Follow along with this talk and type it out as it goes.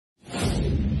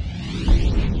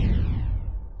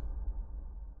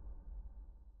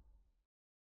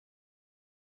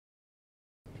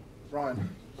Ryan,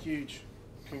 huge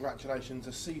congratulations.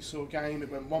 A seesaw game. It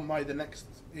went one way, the next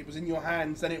it was in your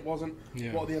hands, then it wasn't.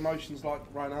 Yeah. What are the emotions like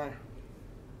right now?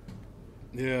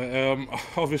 Yeah,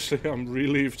 obviously I'm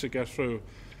relieved to get through,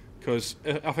 because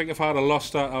I think if I had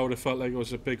lost that, I would have felt like it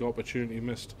was a big opportunity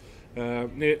missed.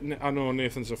 I know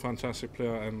Nathan's a fantastic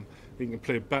player and he can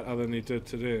play better than he did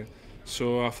today,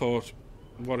 so I thought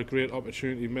what a great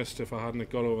opportunity missed if I hadn't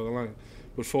got over the line.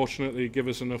 But fortunately, give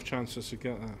us enough chances to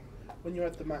get there. When you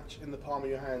had the match in the palm of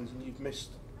your hands and you've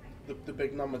missed the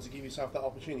big number to give yourself that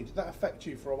opportunity, did that affect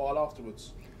you for a while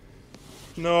afterwards?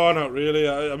 No, not really.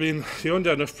 I mean, you're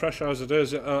under enough pressure as it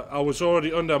is. I was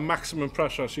already under maximum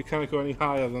pressure, so you can't go any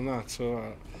higher than that.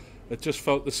 So it just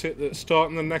felt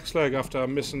starting the next leg after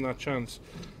missing that chance,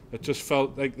 it just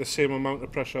felt like the same amount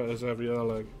of pressure as every other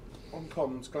leg. On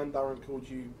comms, Glenn Durrant called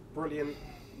you brilliant,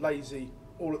 lazy,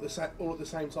 all at the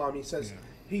same time. He says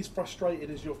he's frustrated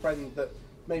as your friend that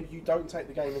maybe you don't take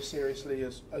the game as seriously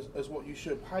as what you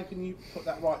should. How can you put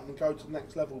that right and go to the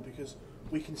next level, because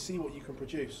we can see what you can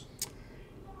produce?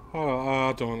 Oh,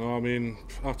 I don't know. I mean,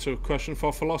 that's a question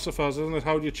for philosophers, isn't it?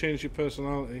 How do you change your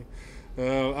personality?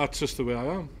 That's just the way I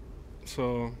am.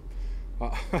 So,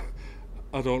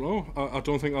 I don't know. I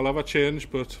don't think I'll ever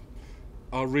change, but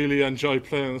I really enjoy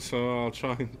playing, so I'll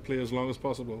try and play as long as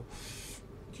possible.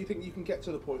 Do you think you can get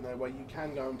to the point now where you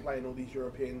can go and play in all these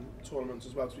European tournaments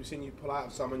as well? Because we've seen you pull out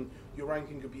of some and your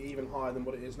ranking could be even higher than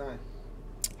what it is now.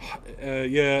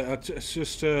 Yeah, it's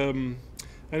just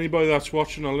anybody that's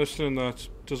watching or listening that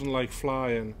doesn't like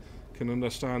flying can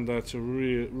understand that it's a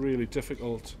really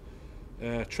difficult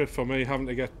trip for me, having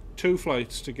to get 2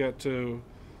 flights to get to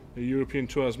the European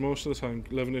tours most of the time.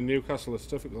 Living in Newcastle, it's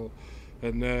difficult,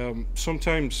 and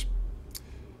sometimes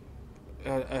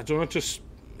I don't know, it just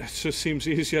seems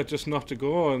easier just not to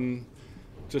go and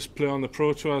just play on the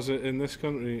pro tours in this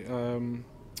country.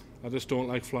 I just don't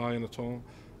like flying at all.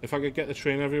 If I could get the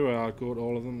train everywhere, I'd go to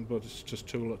all of them, but it's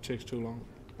just it takes too long.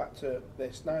 Back to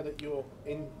this, now that you're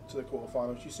into the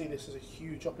quarterfinals, you see this as a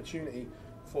huge opportunity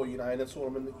for you now in a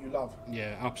tournament that you love.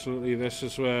 Yeah, absolutely. This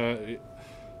is where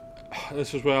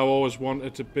I've always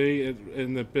wanted to be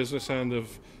in the business end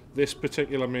of this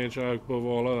particular major above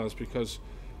all others, because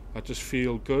I just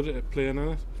feel good at playing in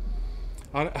it.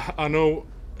 I know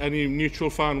any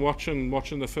neutral fan watching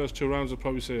the first 2 rounds will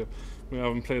probably say we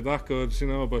haven't played that good,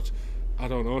 but I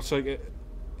don't know. It's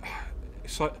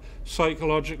like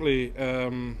psychologically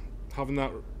having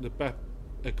a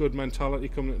good mentality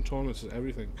coming into tournaments is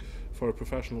everything for a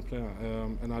professional player,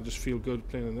 and I just feel good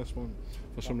playing in this one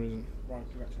for some reason. Ryan,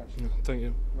 congratulations. Yeah, thank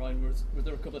you. Ryan, was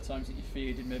there a couple of times that you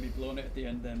feared you'd maybe blown it at the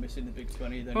end there, missing the big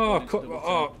 20? Then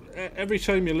every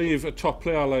time you leave a top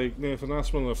player like Nathan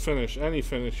Aspinall any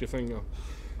finish, you think, oh,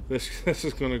 this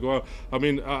is going to go out. I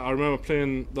mean, I remember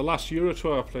playing the last Euro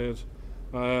Tour I played.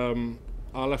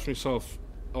 I left myself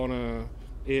on a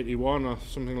 81 or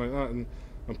something like that, and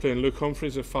I'm playing Luke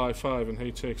Humphreys at 5-5, and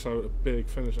he takes out a big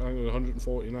finish. I think it was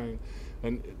 149,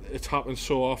 and it happens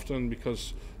so often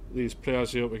because these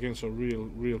players you're up against are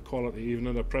real quality, even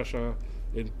under pressure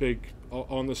in big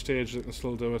on the stage they can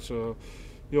still do it. So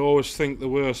you always think the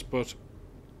worst, but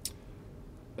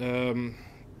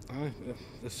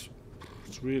it's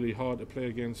really hard to play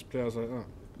against players like that.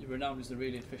 You're renowned as a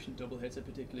really efficient double hitter,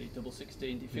 particularly double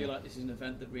 16. Do you feel like this is an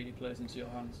event that really plays into your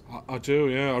hands? I do,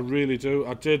 yeah, I really do.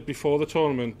 I did before the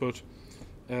tournament, but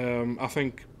I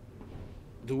think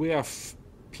the way I've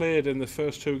played in the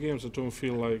first 2 games, I don't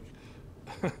feel like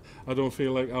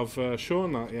I've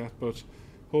shown that yet. But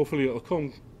hopefully it'll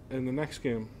come in the next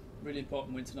game. Really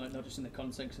important win tonight, not just in the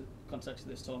context of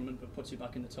this tournament, but puts you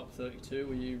back in the top 32.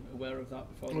 Were you aware of that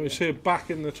before? When you say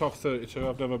back in the top 32,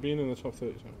 I've never been in the top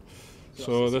 32.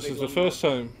 So this is the first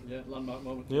time. Yeah, landmark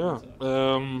moment. Yeah.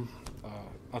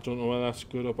 I don't know whether that's a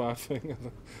good or bad thing.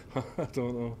 I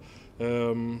don't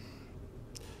know.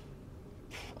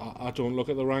 I don't look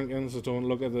at the rankings. I don't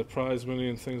look at the prize money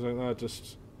and things like that. I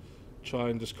just try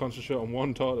and just concentrate on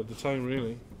one dot at a time,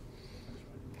 really.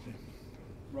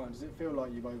 Ryan, does it feel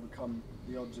like you've overcome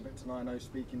the odds a bit tonight? I know,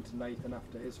 speaking to Nathan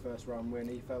after his first round win,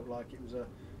 he felt like it was a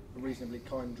reasonably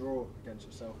kind draw against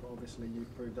yourself, but obviously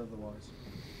you've proved otherwise.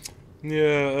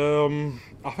 Yeah,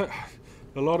 I think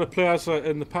a lot of players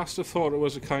in the past have thought it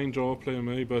was a kind draw playing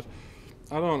me, but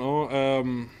I don't know.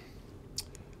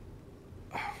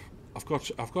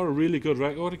 I've got a really good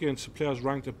record against the players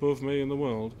ranked above me in the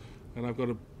world, and I've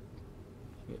got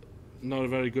not a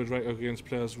very good record against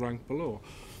players ranked below.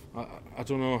 I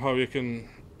don't know how you can.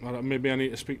 Maybe I need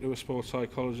to speak to a sports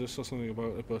psychologist or something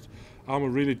about it, but I'm a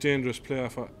really dangerous player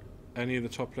for any of the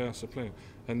top players to play,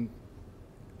 and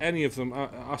any of them,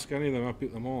 ask any of them, I've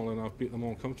beat them all, and I've beat them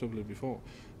all comfortably before,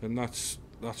 and that's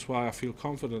that's why I feel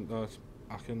confident that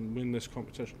I can win this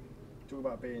competition. Talk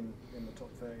about being in the top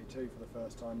 32 for the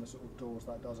first time, the sort of doors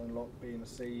that does unlock, being a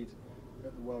seed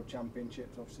at the World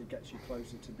Championships obviously gets you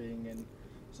closer to being in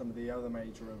some of the other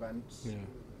major events. Yeah.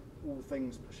 All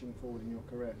things pushing forward in your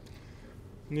career.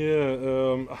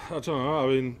 Yeah, I don't know. I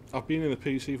mean, I've been in the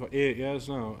PC for 8 years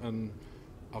now, and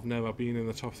I've never been in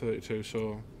the top 32.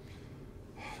 So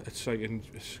it's like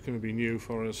it's going to be new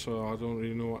for us. So I don't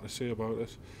really know what to say about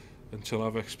it until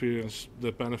I've experienced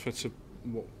the benefits of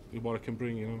what it can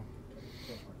bring. You know.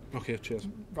 Okay, cheers.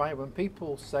 Ryan, when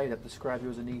people say that describe you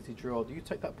as an easy draw, do you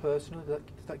take that personally? Does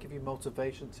that give you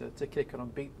motivation to kick on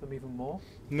and beat them even more?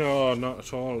 No, not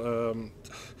at all.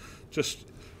 Just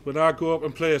when I go up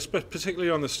and play, particularly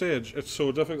on the stage, it's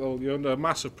so difficult. You're under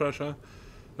massive pressure.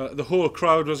 The whole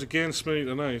crowd was against me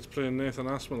tonight playing Nathan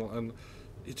Aspinall, and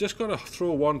you just got to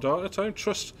throw one dart at a time.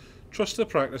 Trust the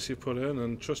practice you put in,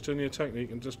 and trust in your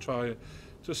technique, and just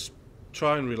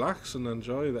try and relax and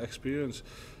enjoy the experience.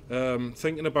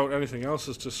 Thinking about anything else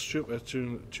is just stupid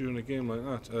during a game like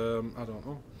that. I don't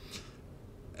know.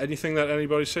 Anything that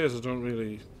anybody says, I don't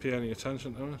really pay any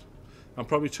attention to it. I'm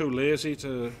probably too lazy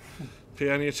to pay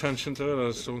any attention to it.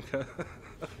 I just don't care.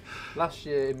 Last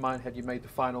year in Minehead you made the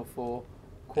final four,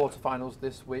 quarterfinals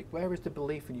this week. Where is the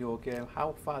belief in your game?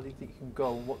 How far do you think you can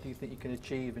go, and what do you think you can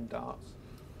achieve in darts?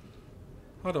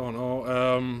 I don't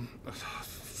know.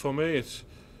 For me, it's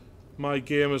my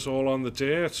game is all on the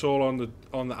day. It's all on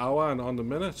the hour and on the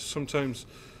minute. Sometimes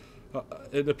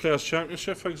in the Players'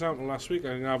 Championship, for example, last week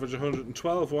I averaged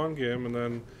 112 one game, and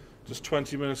then just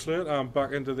 20 minutes later I'm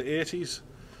back into the 80s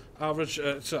average.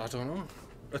 I don't know.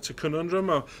 It's a conundrum.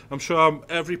 I'm sure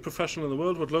every professional in the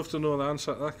world would love to know the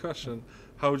answer to that question.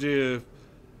 How do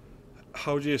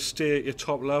you stay at your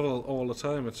top level all the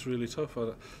time? It's really tough.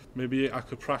 Maybe I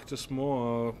could practice more.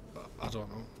 Or, I don't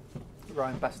know.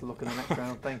 Ryan, best of luck in the next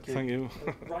round. Thank you. Thank you.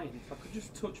 Ryan, if I could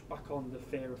just touch back on the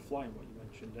fear of flying, what you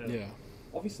mentioned earlier.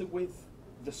 Yeah. Obviously, with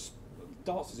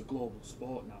darts is a global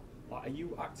sport now. Like, are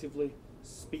you actively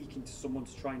speaking to someone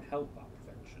to try and help that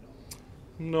prevention?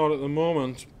 Not at the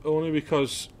moment, only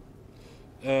because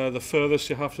the furthest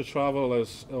you have to travel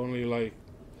is only like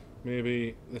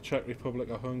maybe the Czech Republic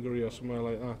or Hungary or somewhere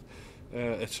like that.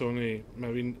 It's only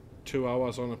maybe 2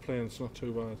 hours on a plane. It's not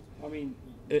too bad. I mean,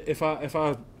 if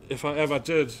I ever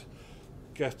did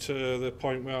get to the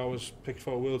point where I was picked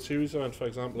for a World Series event, for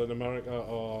example, in America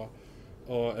or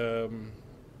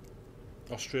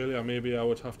Australia, maybe I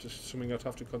would have to something I'd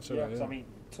have to consider. yeah, because I mean,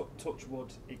 touch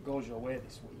wood, it goes your way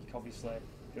this week. Obviously,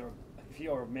 if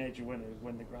you're a major winner who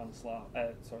win the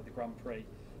the Grand Prix,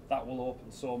 that will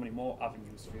open so many more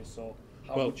avenues for you. So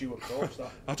how would you approach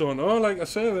that? I don't know. Like I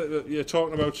say, that you're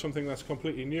talking about something that's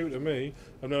completely new to me.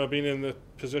 I've never been in the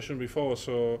position before,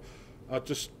 so I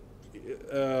just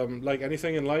like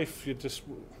anything in life, you just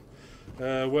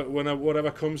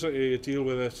whatever comes at you, you deal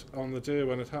with it on the day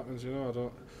when it happens. You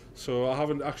know, I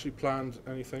haven't actually planned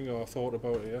anything or thought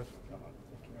about it yet.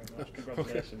 Thank you very much.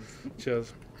 Congratulations. Okay.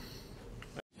 Cheers.